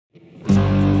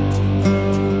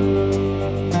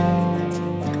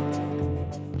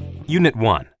Unit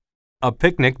 1. A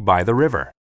picnic by the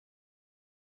river.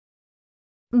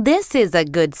 This is a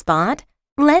good spot.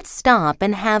 Let's stop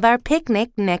and have our picnic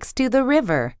next to the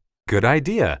river. Good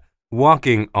idea.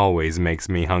 Walking always makes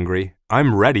me hungry.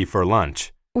 I'm ready for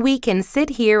lunch. We can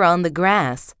sit here on the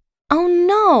grass. Oh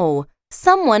no!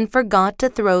 Someone forgot to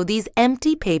throw these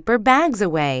empty paper bags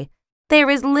away. There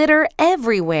is litter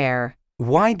everywhere.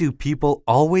 Why do people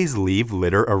always leave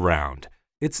litter around?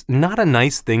 It's not a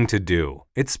nice thing to do.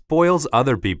 It spoils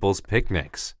other people's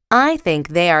picnics. I think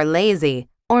they are lazy,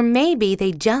 or maybe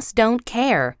they just don't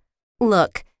care.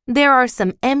 Look, there are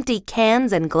some empty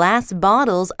cans and glass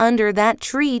bottles under that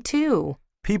tree, too.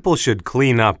 People should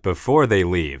clean up before they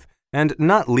leave and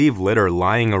not leave litter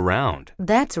lying around.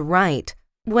 That's right.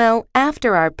 Well,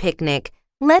 after our picnic,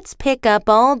 let's pick up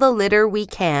all the litter we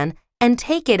can and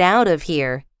take it out of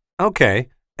here. Okay,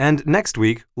 and next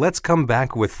week, let's come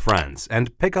back with friends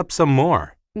and pick up some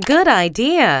more. Good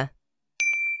idea.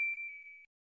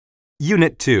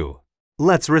 Unit 2.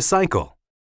 Let's recycle.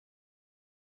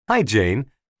 Hi, Jane.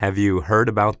 Have you heard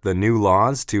about the new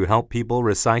laws to help people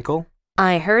recycle?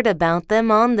 I heard about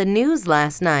them on the news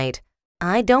last night.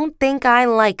 I don't think I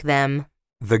like them.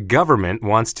 The government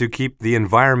wants to keep the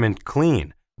environment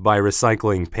clean by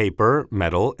recycling paper,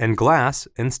 metal, and glass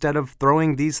instead of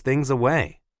throwing these things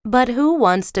away. But who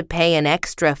wants to pay an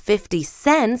extra 50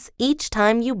 cents each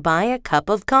time you buy a cup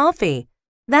of coffee?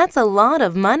 That's a lot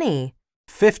of money.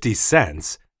 50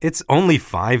 cents? It's only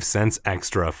 5 cents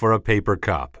extra for a paper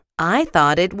cup. I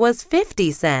thought it was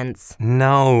 50 cents.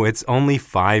 No, it's only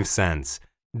 5 cents.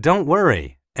 Don't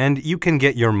worry, and you can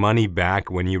get your money back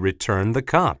when you return the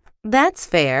cup. That's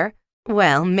fair.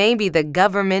 Well, maybe the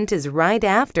government is right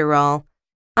after all.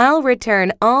 I'll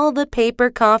return all the paper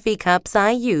coffee cups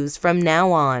I use from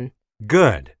now on.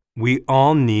 Good. We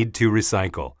all need to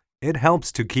recycle. It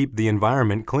helps to keep the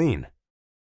environment clean.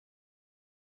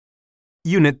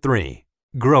 Unit 3.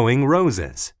 Growing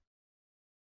roses.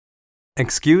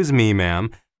 Excuse me,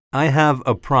 ma'am. I have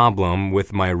a problem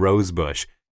with my rose bush.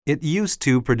 It used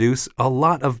to produce a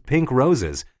lot of pink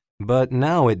roses, but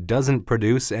now it doesn't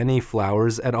produce any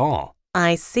flowers at all.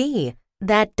 I see.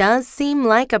 That does seem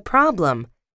like a problem.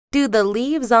 Do the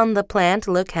leaves on the plant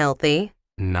look healthy?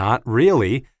 Not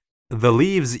really. The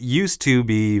leaves used to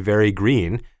be very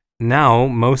green. Now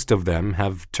most of them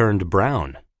have turned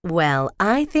brown. Well,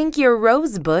 I think your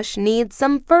rose bush needs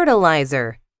some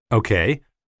fertilizer. Okay.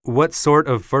 What sort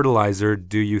of fertilizer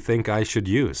do you think I should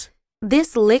use?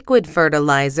 This liquid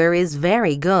fertilizer is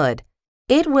very good.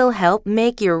 It will help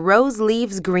make your rose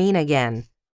leaves green again.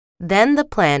 Then the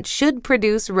plant should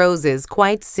produce roses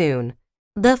quite soon.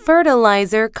 The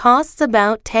fertilizer costs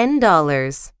about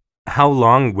 $10. How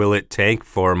long will it take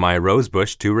for my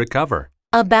rosebush to recover?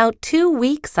 About 2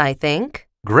 weeks, I think.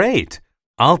 Great!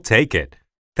 I'll take it.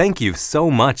 Thank you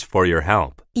so much for your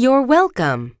help. You're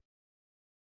welcome.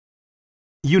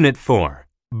 Unit 4.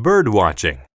 Bird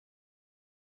watching.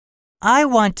 I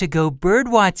want to go bird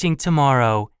watching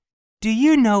tomorrow. Do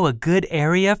you know a good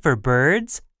area for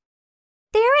birds?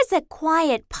 There is a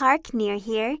quiet park near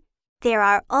here. There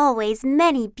are always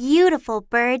many beautiful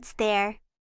birds there.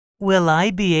 Will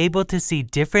I be able to see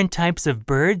different types of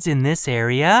birds in this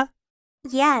area?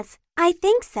 Yes, I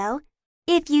think so.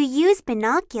 If you use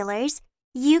binoculars,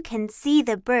 you can see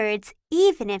the birds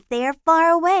even if they are far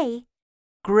away.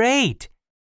 Great!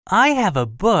 I have a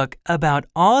book about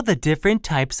all the different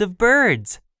types of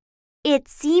birds. It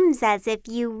seems as if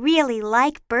you really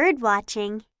like bird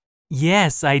watching.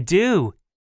 Yes, I do.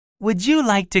 Would you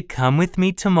like to come with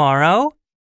me tomorrow?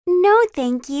 No,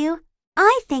 thank you.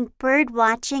 I think bird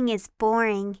watching is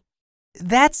boring.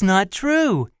 That's not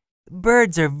true.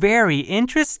 Birds are very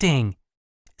interesting.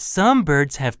 Some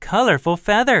birds have colorful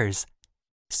feathers.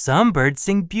 Some birds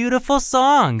sing beautiful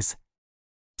songs.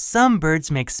 Some birds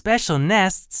make special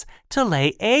nests to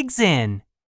lay eggs in.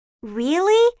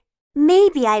 Really?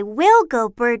 Maybe I will go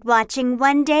bird watching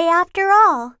one day after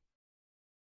all.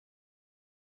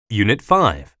 Unit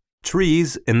 5.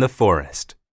 Trees in the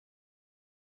forest.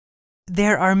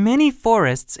 There are many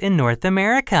forests in North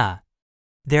America.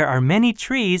 There are many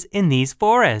trees in these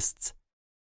forests.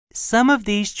 Some of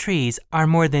these trees are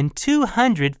more than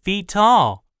 200 feet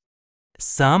tall.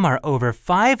 Some are over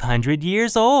 500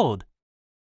 years old.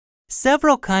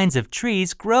 Several kinds of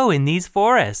trees grow in these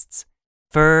forests.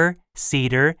 Fir,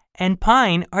 cedar, and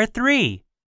pine are 3.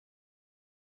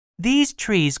 These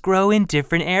trees grow in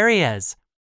different areas.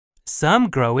 Some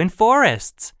grow in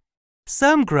forests.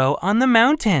 Some grow on the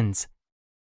mountains.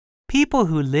 People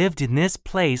who lived in this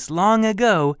place long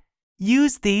ago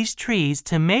used these trees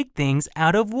to make things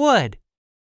out of wood.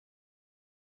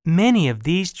 Many of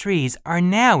these trees are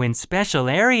now in special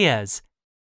areas.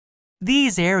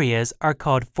 These areas are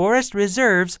called forest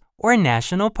reserves or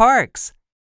national parks.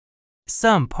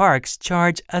 Some parks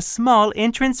charge a small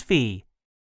entrance fee.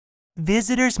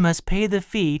 Visitors must pay the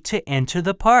fee to enter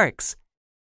the parks.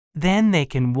 Then they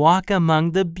can walk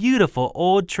among the beautiful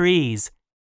old trees.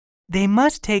 They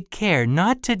must take care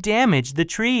not to damage the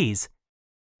trees.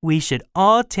 We should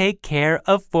all take care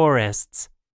of forests.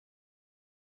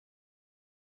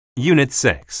 Unit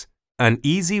 6. An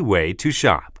easy way to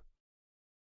shop.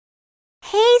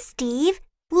 Hey, Steve,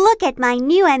 look at my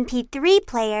new MP3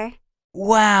 player.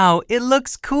 Wow, it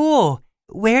looks cool.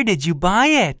 Where did you buy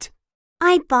it?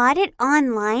 I bought it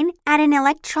online at an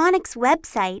electronics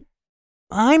website.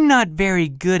 I'm not very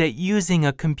good at using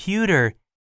a computer.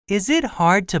 Is it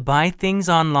hard to buy things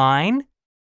online?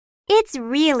 It's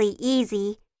really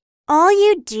easy. All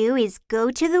you do is go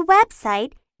to the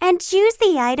website and choose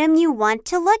the item you want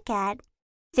to look at.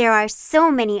 There are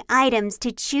so many items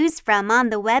to choose from on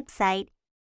the website.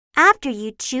 After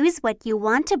you choose what you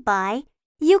want to buy,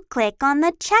 you click on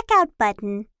the checkout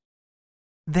button.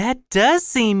 That does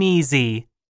seem easy.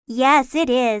 Yes, it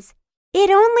is. It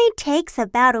only takes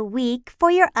about a week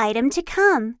for your item to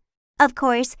come. Of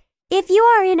course, if you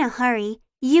are in a hurry,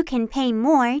 you can pay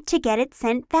more to get it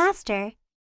sent faster.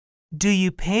 Do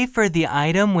you pay for the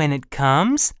item when it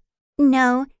comes?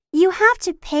 No, you have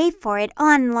to pay for it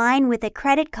online with a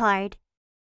credit card.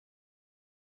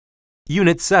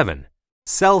 Unit 7.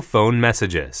 Cell phone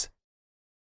messages.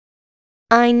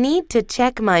 I need to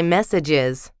check my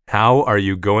messages. How are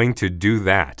you going to do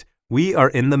that? We are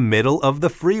in the middle of the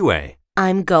freeway.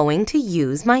 I'm going to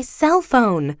use my cell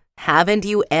phone. Haven't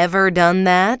you ever done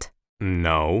that?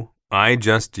 No, I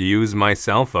just use my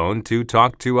cell phone to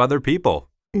talk to other people.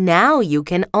 Now you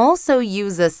can also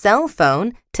use a cell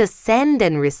phone to send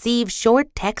and receive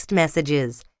short text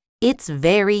messages. It's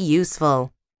very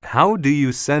useful. How do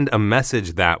you send a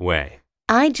message that way?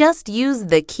 I just use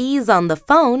the keys on the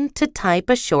phone to type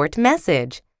a short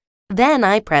message. Then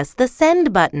I press the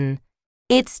send button.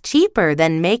 It's cheaper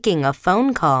than making a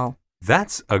phone call.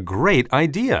 That's a great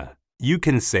idea. You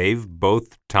can save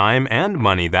both time and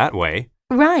money that way.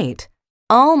 Right.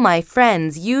 All my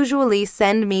friends usually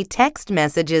send me text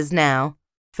messages now.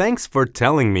 Thanks for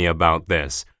telling me about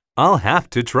this. I'll have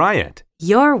to try it.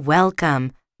 You're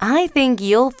welcome. I think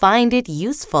you'll find it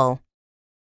useful.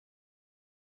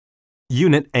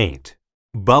 Unit 8.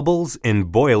 Bubbles in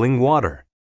boiling water.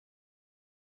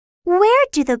 Where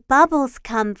do the bubbles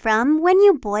come from when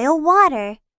you boil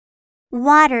water?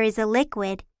 Water is a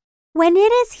liquid. When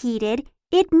it is heated,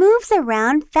 it moves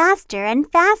around faster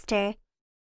and faster.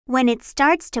 When it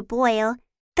starts to boil,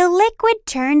 the liquid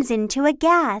turns into a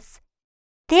gas.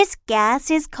 This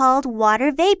gas is called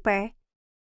water vapor.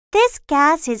 This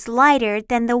gas is lighter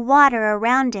than the water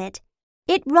around it.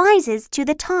 It rises to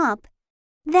the top.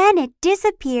 Then it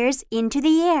disappears into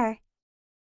the air.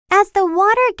 As the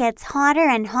water gets hotter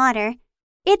and hotter,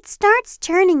 it starts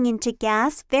turning into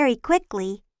gas very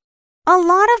quickly. A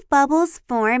lot of bubbles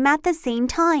form at the same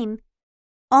time.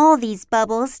 All these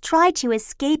bubbles try to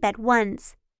escape at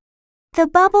once. The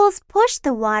bubbles push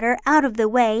the water out of the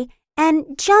way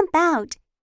and jump out.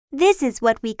 This is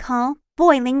what we call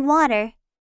boiling water.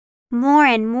 More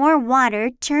and more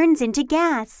water turns into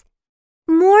gas.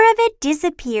 More of it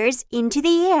disappears into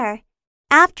the air.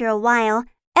 After a while,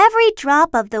 every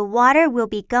drop of the water will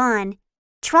be gone.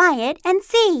 Try it and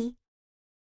see.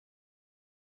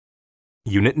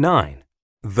 Unit 9.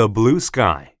 The blue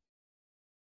sky.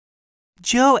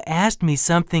 Joe asked me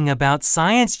something about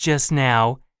science just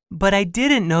now, but I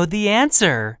didn't know the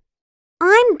answer.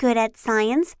 I'm good at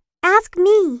science. Ask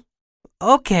me.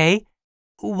 Okay,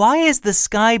 why is the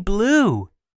sky blue?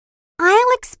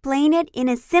 I'll explain it in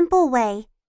a simple way.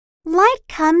 Light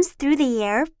comes through the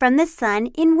air from the sun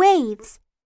in waves.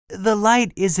 The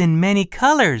light is in many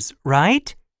colors,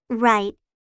 right? Right.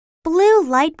 Blue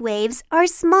light waves are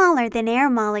smaller than air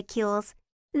molecules.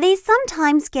 They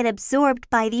sometimes get absorbed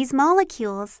by these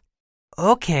molecules.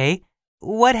 Okay,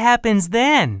 what happens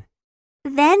then?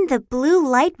 Then the blue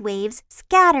light waves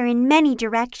scatter in many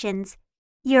directions.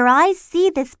 Your eyes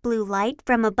see this blue light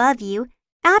from above you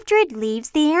after it leaves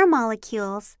the air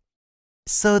molecules.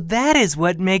 So that is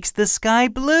what makes the sky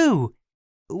blue.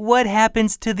 What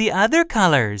happens to the other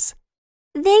colors?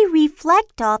 They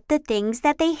reflect off the things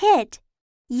that they hit.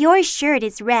 Your shirt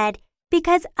is red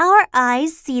because our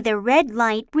eyes see the red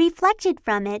light reflected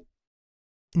from it.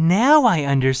 Now I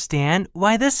understand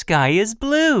why the sky is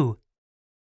blue.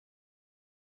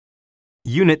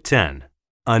 Unit 10.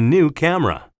 A new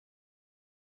camera.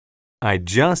 I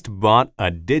just bought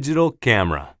a digital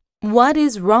camera. What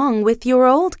is wrong with your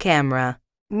old camera?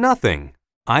 Nothing.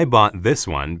 I bought this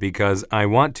one because I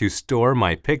want to store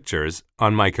my pictures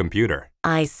on my computer.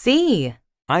 I see.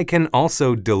 I can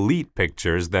also delete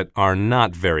pictures that are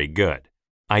not very good.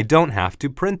 I don't have to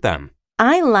print them.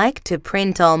 I like to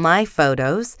print all my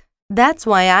photos. That's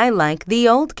why I like the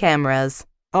old cameras.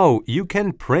 Oh, you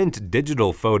can print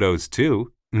digital photos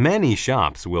too. Many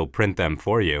shops will print them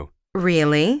for you.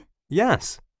 Really?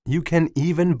 Yes, you can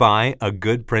even buy a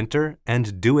good printer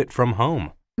and do it from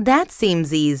home. That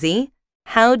seems easy.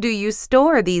 How do you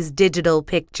store these digital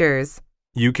pictures?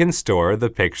 You can store the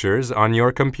pictures on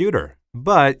your computer,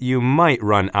 but you might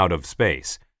run out of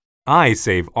space. I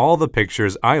save all the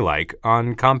pictures I like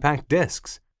on compact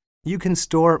discs. You can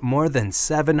store more than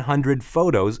 700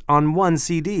 photos on one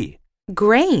CD.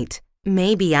 Great!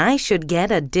 Maybe I should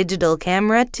get a digital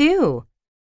camera too.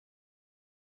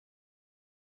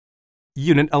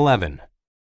 Unit 11.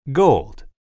 Gold.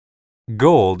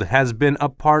 Gold has been a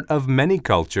part of many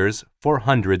cultures for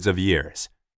hundreds of years.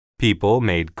 People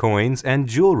made coins and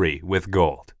jewelry with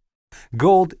gold.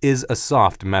 Gold is a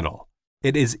soft metal.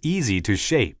 It is easy to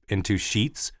shape into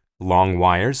sheets, long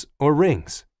wires, or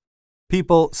rings.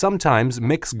 People sometimes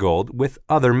mix gold with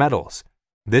other metals.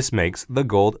 This makes the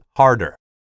gold harder.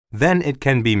 Then it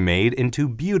can be made into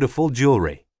beautiful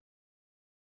jewelry.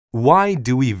 Why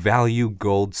do we value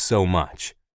gold so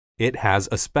much? It has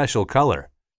a special color.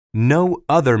 No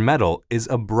other metal is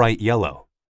a bright yellow.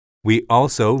 We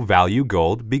also value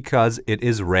gold because it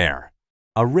is rare.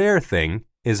 A rare thing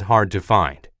is hard to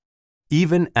find.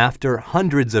 Even after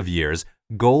hundreds of years,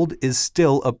 gold is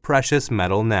still a precious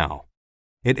metal now.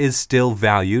 It is still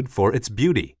valued for its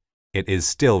beauty. It is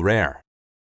still rare.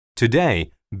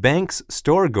 Today, banks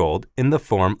store gold in the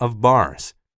form of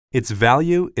bars. Its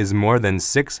value is more than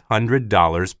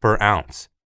 $600 per ounce.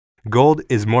 Gold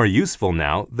is more useful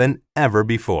now than ever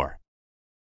before.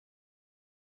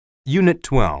 Unit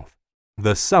 12.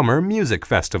 The Summer Music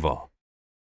Festival.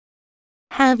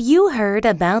 Have you heard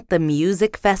about the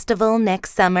music festival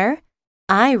next summer?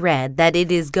 I read that it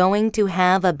is going to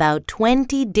have about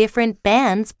 20 different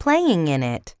bands playing in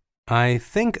it. I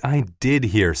think I did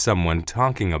hear someone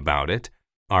talking about it.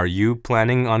 Are you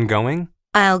planning on going?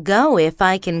 I'll go if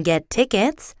I can get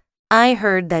tickets. I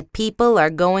heard that people are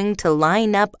going to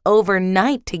line up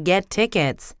overnight to get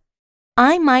tickets.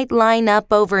 I might line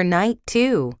up overnight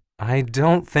too. I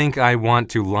don't think I want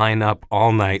to line up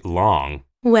all night long.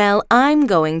 Well, I'm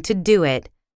going to do it.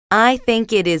 I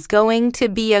think it is going to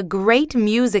be a great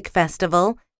music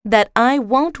festival that I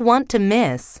won't want to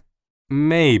miss.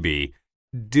 Maybe.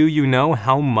 Do you know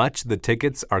how much the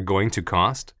tickets are going to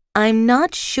cost? I'm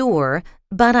not sure,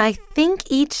 but I think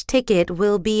each ticket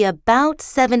will be about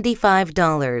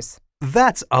 $75.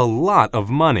 That's a lot of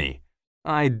money.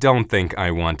 I don't think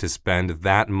I want to spend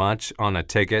that much on a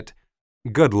ticket.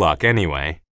 Good luck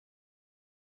anyway.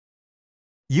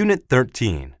 Unit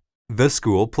 13. The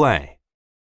School Play.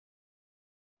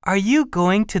 Are you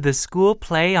going to the school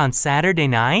play on Saturday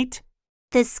night?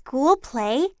 The school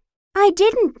play? I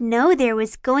didn't know there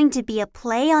was going to be a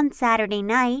play on Saturday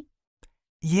night.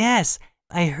 Yes,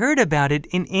 I heard about it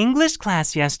in English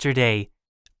class yesterday.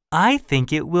 I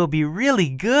think it will be really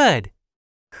good.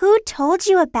 Who told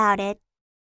you about it?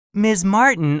 Ms.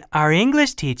 Martin, our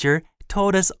English teacher,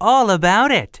 told us all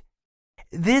about it.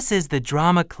 This is the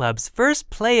drama club's first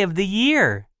play of the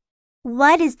year.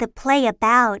 What is the play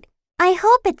about? I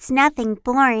hope it's nothing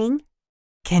boring.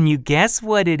 Can you guess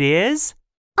what it is?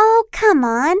 Oh, come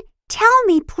on. Tell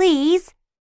me, please.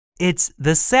 It's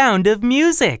The Sound of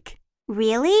Music.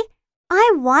 Really?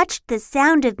 I watched The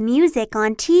Sound of Music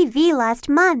on TV last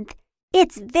month.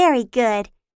 It's very good.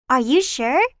 Are you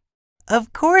sure?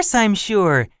 Of course I'm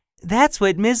sure. That's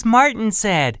what Ms. Martin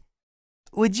said.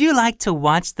 Would you like to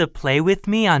watch the play with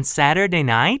me on Saturday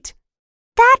night?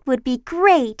 That would be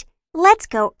great. Let's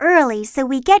go early so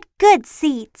we get good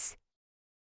seats.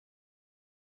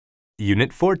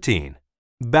 Unit 14.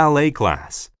 Ballet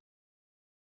Class.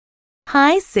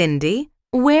 Hi, Cindy.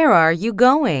 Where are you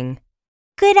going?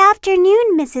 Good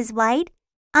afternoon, Mrs. White.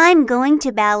 I'm going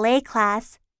to ballet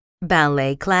class.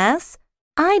 Ballet class?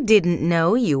 I didn't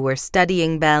know you were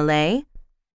studying ballet.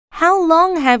 How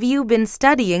long have you been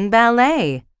studying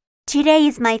ballet? Today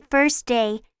is my first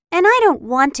day, and I don't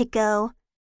want to go.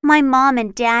 My mom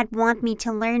and dad want me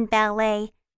to learn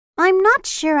ballet. I'm not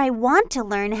sure I want to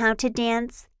learn how to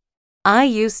dance. I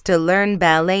used to learn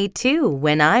ballet too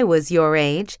when I was your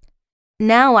age.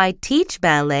 Now I teach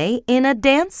ballet in a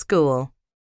dance school.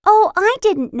 Oh, I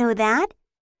didn't know that.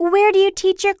 Where do you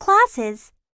teach your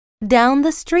classes? Down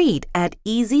the street at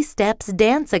Easy Steps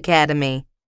Dance Academy.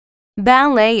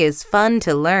 Ballet is fun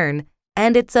to learn,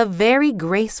 and it's a very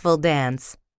graceful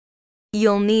dance.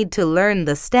 You'll need to learn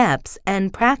the steps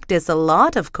and practice a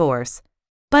lot, of course,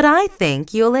 but I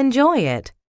think you'll enjoy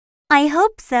it. I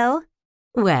hope so.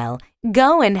 Well,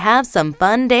 go and have some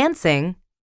fun dancing.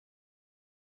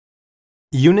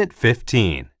 Unit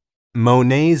 15.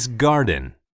 Monet's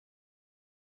Garden.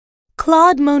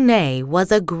 Claude Monet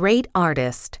was a great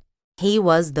artist. He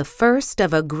was the first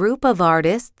of a group of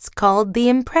artists called the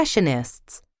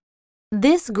Impressionists.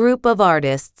 This group of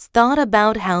artists thought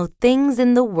about how things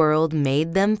in the world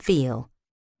made them feel.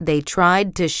 They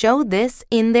tried to show this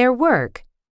in their work.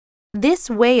 This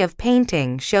way of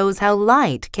painting shows how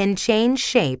light can change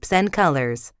shapes and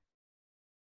colors.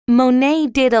 Monet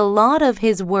did a lot of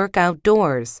his work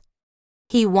outdoors.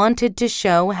 He wanted to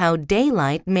show how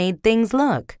daylight made things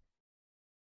look.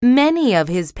 Many of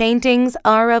his paintings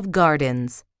are of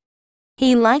gardens.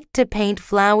 He liked to paint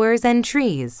flowers and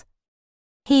trees.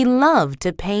 He loved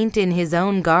to paint in his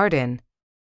own garden.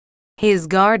 His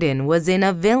garden was in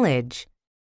a village.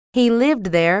 He lived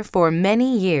there for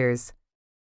many years.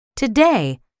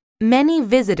 Today, many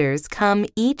visitors come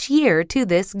each year to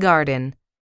this garden.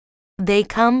 They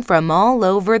come from all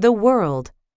over the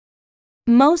world.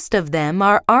 Most of them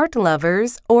are art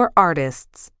lovers or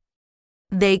artists.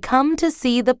 They come to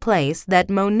see the place that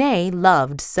Monet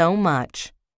loved so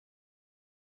much.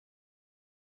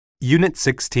 Unit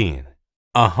 16.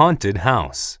 A Haunted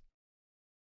House.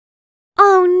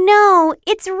 Oh no,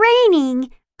 it's raining.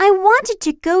 I wanted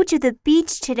to go to the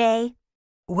beach today.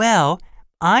 Well,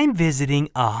 I'm visiting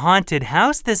a haunted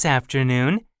house this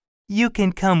afternoon. You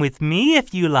can come with me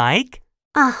if you like.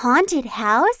 A haunted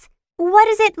house? What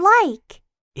is it like?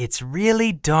 It's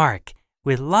really dark,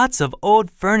 with lots of old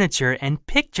furniture and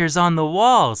pictures on the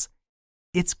walls.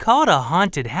 It's called a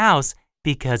haunted house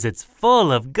because it's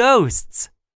full of ghosts.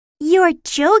 You're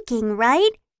joking,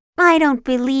 right? I don't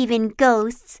believe in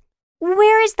ghosts.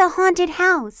 Where is the haunted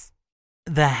house?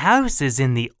 The house is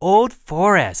in the old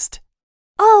forest.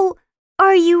 Oh,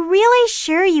 are you really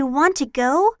sure you want to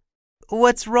go?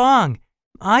 What's wrong?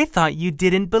 I thought you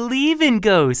didn't believe in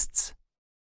ghosts.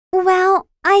 Well,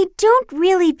 I don't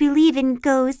really believe in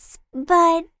ghosts,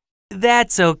 but...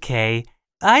 That's okay.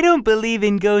 I don't believe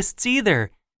in ghosts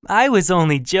either. I was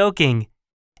only joking.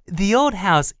 The old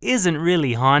house isn't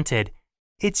really haunted.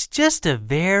 It's just a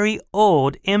very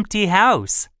old, empty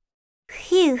house.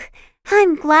 Phew,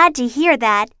 I'm glad to hear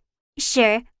that.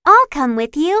 Sure, I'll come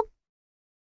with you.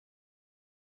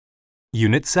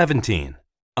 Unit 17.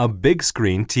 A Big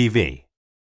Screen TV.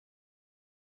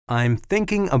 I'm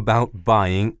thinking about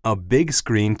buying a big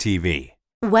screen TV.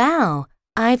 Wow,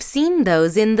 I've seen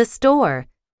those in the store.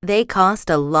 They cost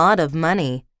a lot of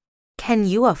money. Can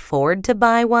you afford to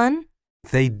buy one?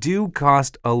 They do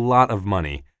cost a lot of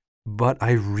money, but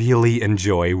I really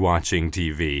enjoy watching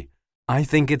TV. I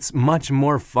think it's much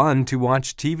more fun to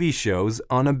watch TV shows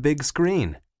on a big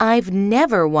screen. I've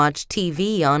never watched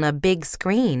TV on a big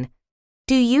screen.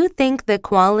 Do you think the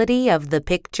quality of the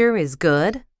picture is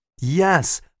good?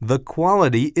 Yes, the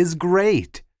quality is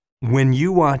great. When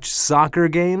you watch soccer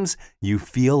games, you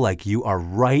feel like you are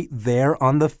right there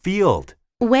on the field.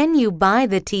 When you buy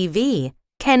the TV,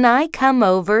 can I come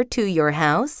over to your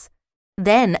house?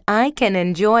 Then I can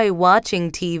enjoy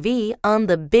watching TV on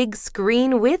the big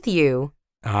screen with you.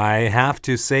 I have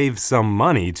to save some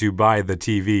money to buy the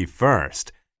TV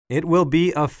first. It will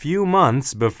be a few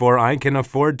months before I can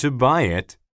afford to buy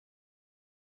it.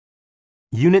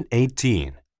 Unit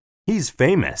 18. He's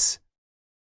famous.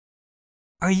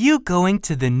 Are you going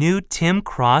to the new Tim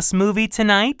Cross movie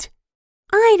tonight?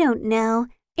 I don't know.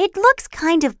 It looks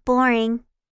kind of boring.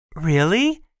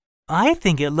 Really? I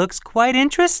think it looks quite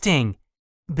interesting.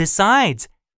 Besides,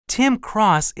 Tim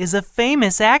Cross is a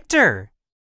famous actor.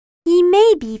 He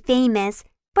may be famous,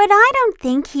 but I don't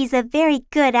think he's a very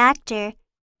good actor.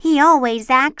 He always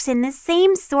acts in the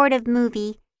same sort of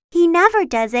movie. He never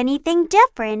does anything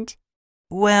different.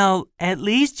 Well, at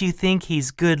least you think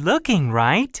he's good-looking,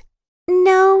 right?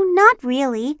 No, not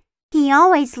really. He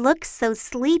always looks so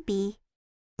sleepy.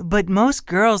 But most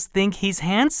girls think he's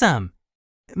handsome.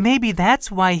 Maybe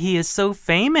that's why he is so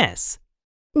famous.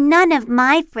 None of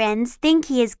my friends think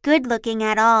he is good-looking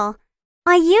at all.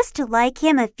 I used to like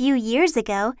him a few years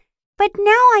ago, but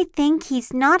now I think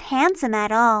he's not handsome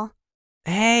at all.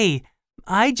 Hey,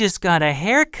 I just got a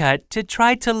haircut to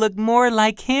try to look more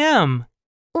like him.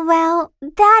 Well,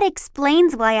 that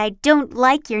explains why I don't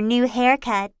like your new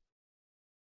haircut.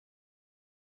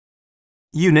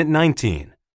 Unit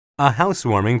 19. A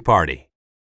Housewarming Party.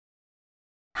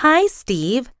 Hi,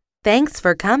 Steve. Thanks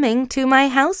for coming to my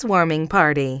housewarming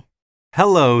party.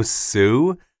 Hello,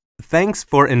 Sue. Thanks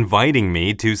for inviting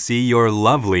me to see your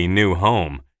lovely new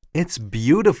home. It's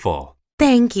beautiful.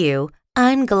 Thank you.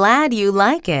 I'm glad you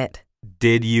like it.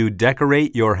 Did you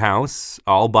decorate your house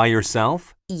all by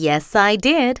yourself? Yes, I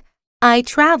did. I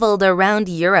traveled around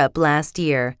Europe last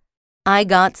year. I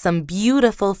got some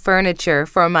beautiful furniture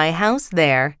for my house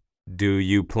there. Do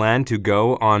you plan to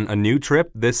go on a new trip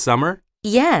this summer?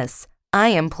 Yes, I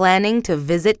am planning to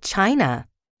visit China.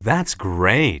 That's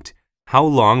great. How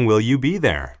long will you be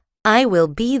there? I will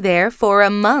be there for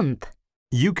a month.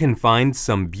 You can find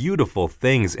some beautiful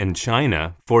things in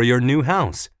China for your new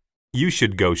house. You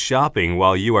should go shopping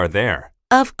while you are there.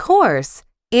 Of course,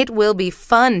 it will be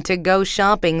fun to go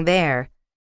shopping there.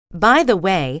 By the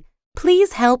way,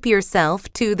 please help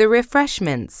yourself to the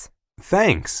refreshments.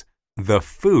 Thanks. The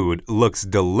food looks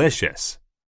delicious.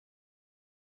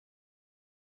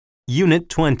 Unit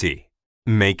 20.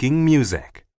 Making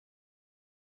Music.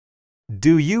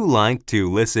 Do you like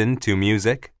to listen to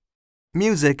music?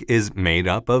 Music is made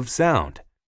up of sound.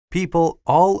 People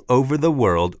all over the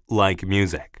world like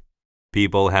music.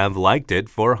 People have liked it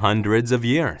for hundreds of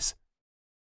years.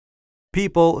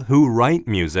 People who write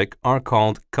music are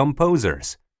called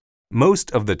composers.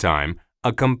 Most of the time,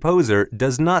 a composer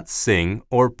does not sing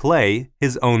or play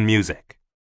his own music.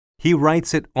 He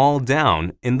writes it all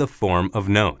down in the form of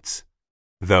notes.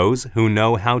 Those who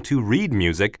know how to read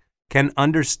music can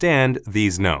understand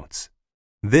these notes.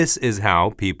 This is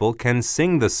how people can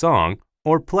sing the song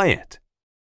or play it.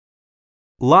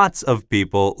 Lots of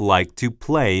people like to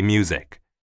play music.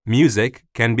 Music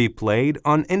can be played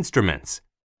on instruments.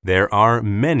 There are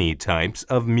many types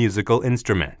of musical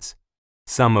instruments.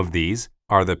 Some of these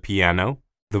are the piano,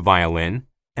 the violin,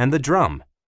 and the drum.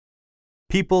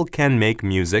 People can make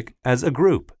music as a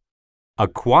group. A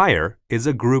choir is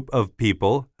a group of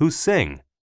people who sing.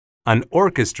 An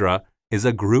orchestra is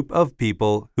a group of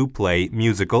people who play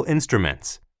musical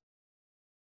instruments.